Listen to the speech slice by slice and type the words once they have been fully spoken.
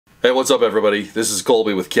Hey, what's up everybody? This is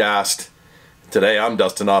Colby with Kast. Today I'm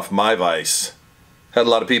dusting off my vise. Had a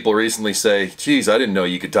lot of people recently say, geez, I didn't know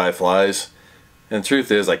you could tie flies. And the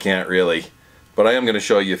truth is I can't really. But I am going to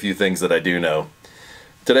show you a few things that I do know.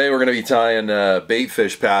 Today we're going to be tying a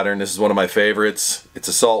baitfish pattern. This is one of my favorites. It's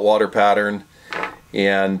a saltwater pattern.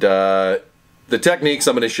 And the techniques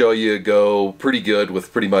I'm going to show you go pretty good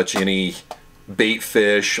with pretty much any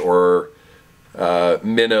baitfish or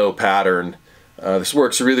minnow pattern. This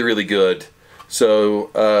works really good. So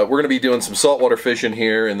we're going to be doing some saltwater fishing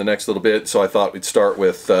here in the next little bit, so I thought we'd start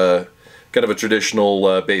with kind of a traditional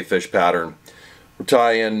baitfish pattern. We're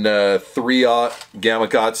tying 3/0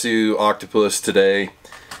 Gamakatsu octopus today,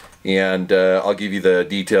 and I'll give you the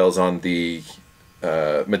details on the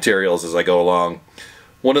materials as I go along.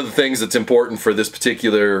 One of the things that's important for this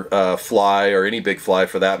particular fly, or any big fly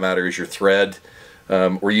for that matter, is your thread.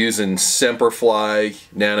 We're using Semperfly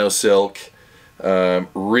Nano Silk.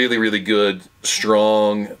 Really good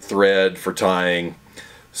strong thread for tying,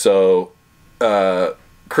 so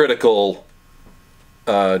critical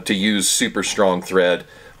to use super strong thread.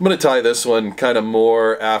 I'm going to tie this one kind of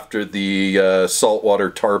more after the saltwater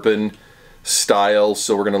tarpon style,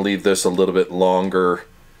 so we're going to leave this a little bit longer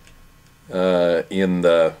in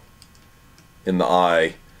the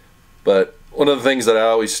eye. But one of the things that I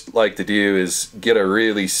always like to do is get a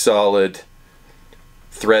really solid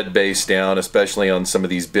thread base down, especially on some of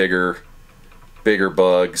these bigger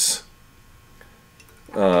bugs,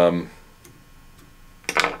 and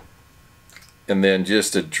then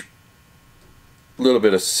just a little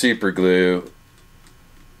bit of super glue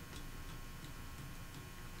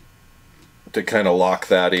to kind of lock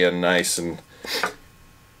that in nice and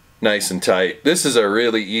tight. This is a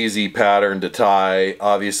really easy pattern to tie.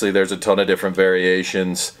 Obviously there's a ton of different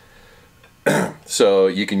variations, so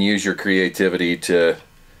you can use your creativity to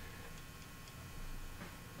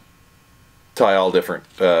tie all different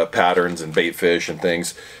patterns and bait fish and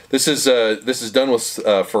things. This is done with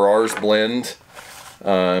Ferrar's blend.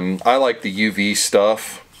 I like the UV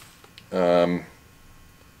stuff. That's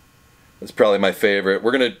probably my favorite.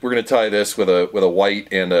 We're gonna tie this with a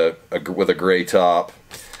white and with a gray top.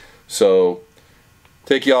 So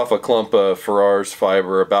take you off a clump of Ferrar's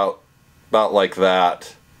fiber about like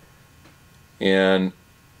that, and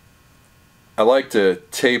I like to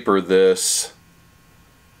taper this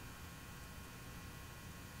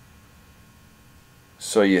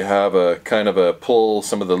so you have a kind of a pull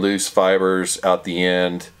some of the loose fibers out the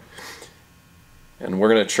end. And we're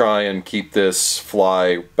going to try and keep this fly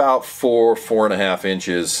about 4.5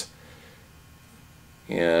 inches,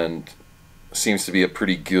 and seems to be a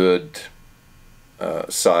pretty good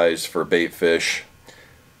size for bait fish.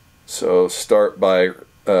 So start by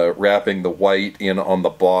wrapping the white in on the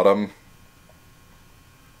bottom.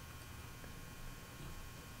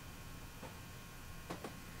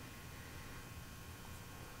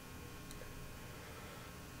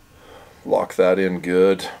 Lock that in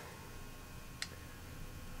good.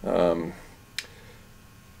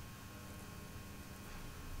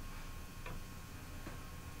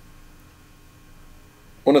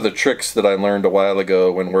 One of the tricks that I learned a while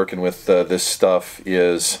ago when working with this stuff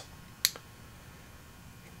is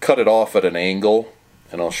cut it off at an angle,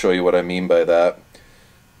 and I'll show you what I mean by that.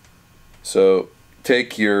 So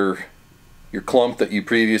take your clump that you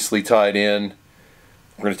previously tied in.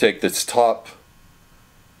 We're going to take this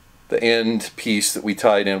the end piece that we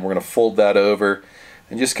tied in, we're going to fold that over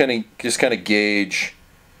and just kind of gauge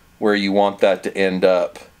where you want that to end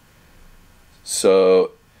up.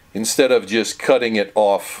 So instead of just cutting it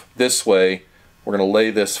off this way, we're going to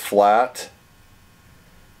lay this flat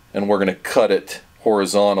and we're going to cut it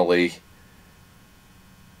horizontally.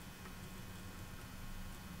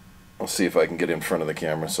 I'll see if I can get in front of the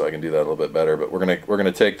camera so I can do that a little bit better, but we're going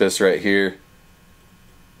to take this right here,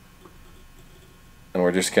 and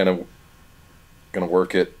we're just kind of going to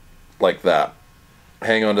work it like that.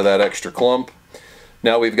 Hang on to that extra clump.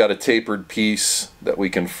 Now we've got a tapered piece that we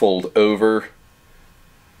can fold over,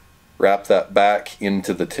 wrap that back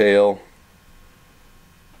into the tail,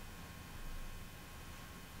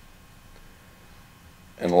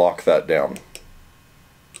 and lock that down.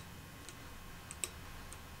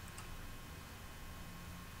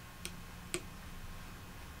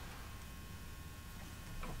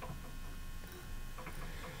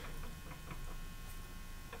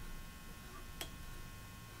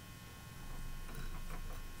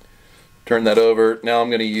 Turn that over. Now I'm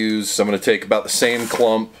going to take about the same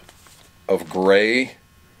clump of gray,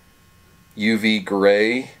 UV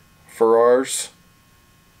gray Ferrar's,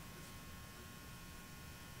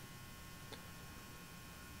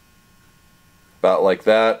 about like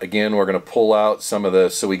that. Again, we're going to pull out some of the,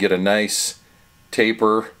 so we get a nice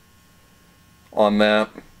taper on that,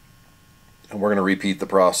 and we're going to repeat the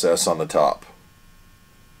process on the top.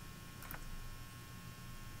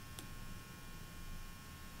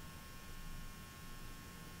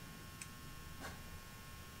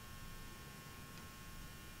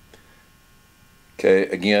 Okay,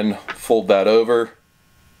 again, fold that over,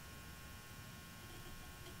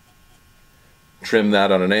 trim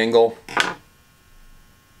that on an angle.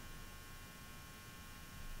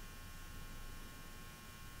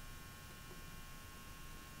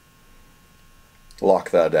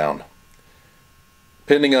 Lock that down.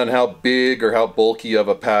 Depending on how big or how bulky of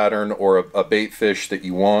a pattern or a bait fish that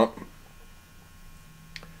you want,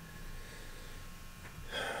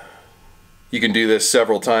 you can do this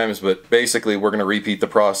several times, but basically we're going to repeat the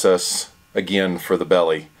process again for the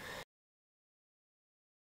belly.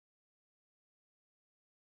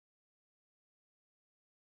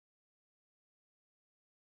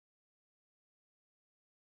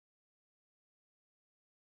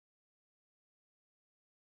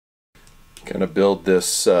 Going to build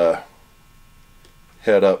this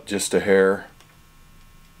head up just a hair.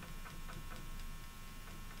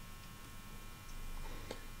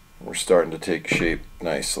 We're starting to take shape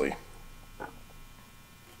nicely.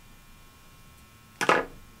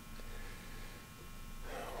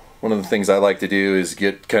 One of the things I like to do is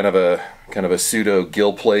get kind of a pseudo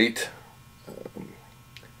gill plate.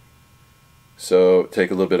 So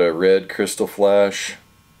take a little bit of red crystal flash.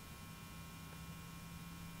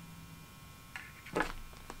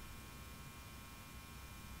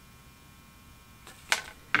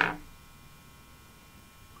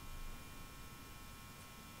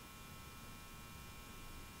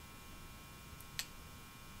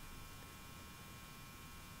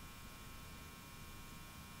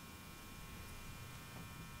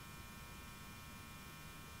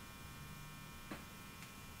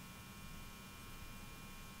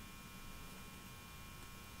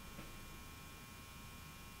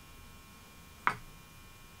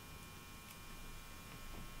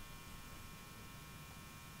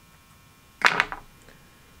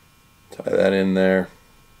 Tie that in there.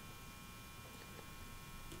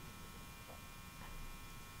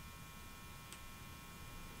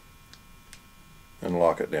 And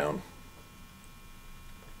lock it down.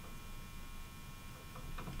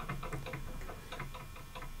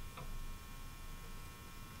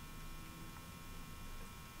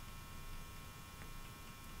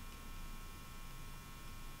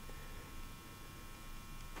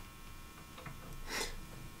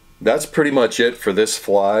 That's pretty much it for this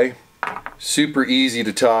fly. Super easy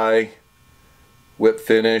to tie, whip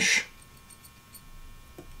finish.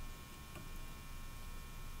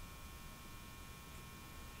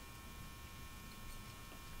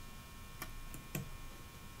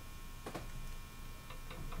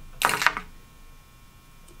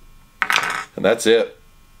 And that's it.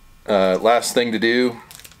 Last thing to do,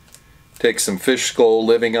 take some fish skull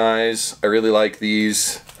living eyes. I really like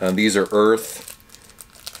these. These are earth.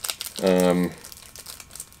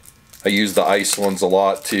 I use the ice ones a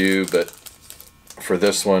lot too, but for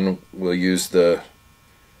this one we'll use the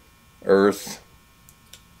earth.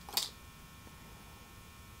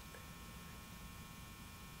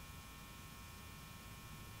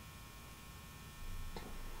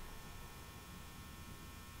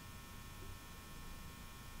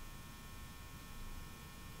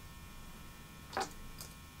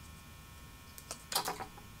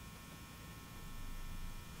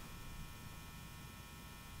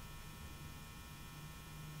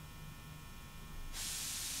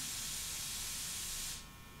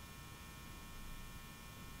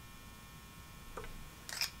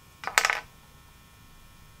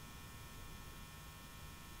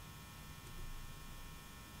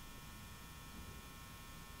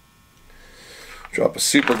 Drop a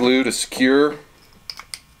super glue to secure.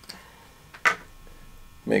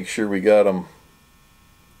 Make sure we got them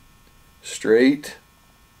straight.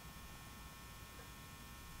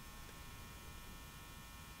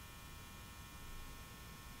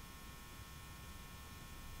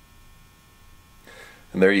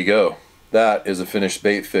 And there you go. That is a finished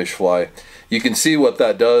bait fish fly. You can see what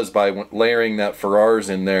that does by layering that Ferrars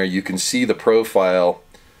in there. You can see the profile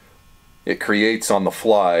it creates on the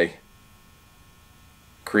fly.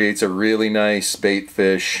 Creates a really nice bait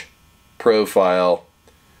fish profile,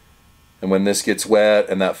 and when this gets wet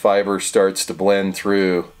and that fiber starts to blend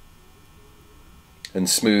through and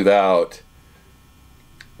smooth out,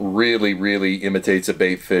 really imitates a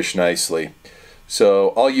bait fish nicely.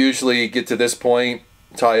 So I'll usually get to this point,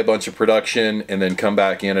 tie a bunch of production, and then come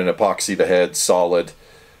back in and epoxy the head solid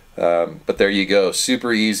But there you go.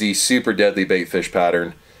 Super easy, super deadly bait fish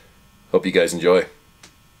pattern. Hope you guys enjoy.